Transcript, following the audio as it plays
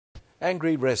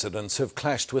Angry residents have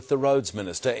clashed with the roads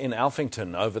minister in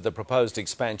Alphington over the proposed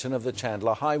expansion of the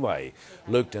Chandler Highway.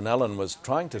 Luke Donnellan was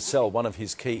trying to sell one of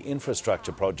his key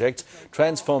infrastructure projects,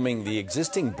 transforming the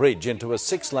existing bridge into a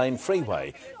 6-lane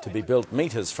freeway to be built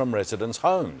metres from residents'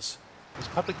 homes. The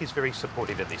public is very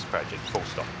supportive of this project, full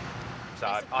stop.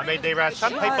 So, I mean, there are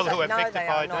some people who are affected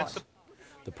by it.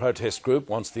 The protest group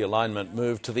wants the alignment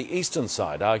moved to the eastern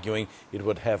side, arguing it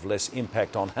would have less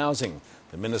impact on housing.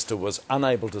 The minister was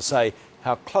unable to say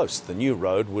how close the new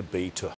road would be to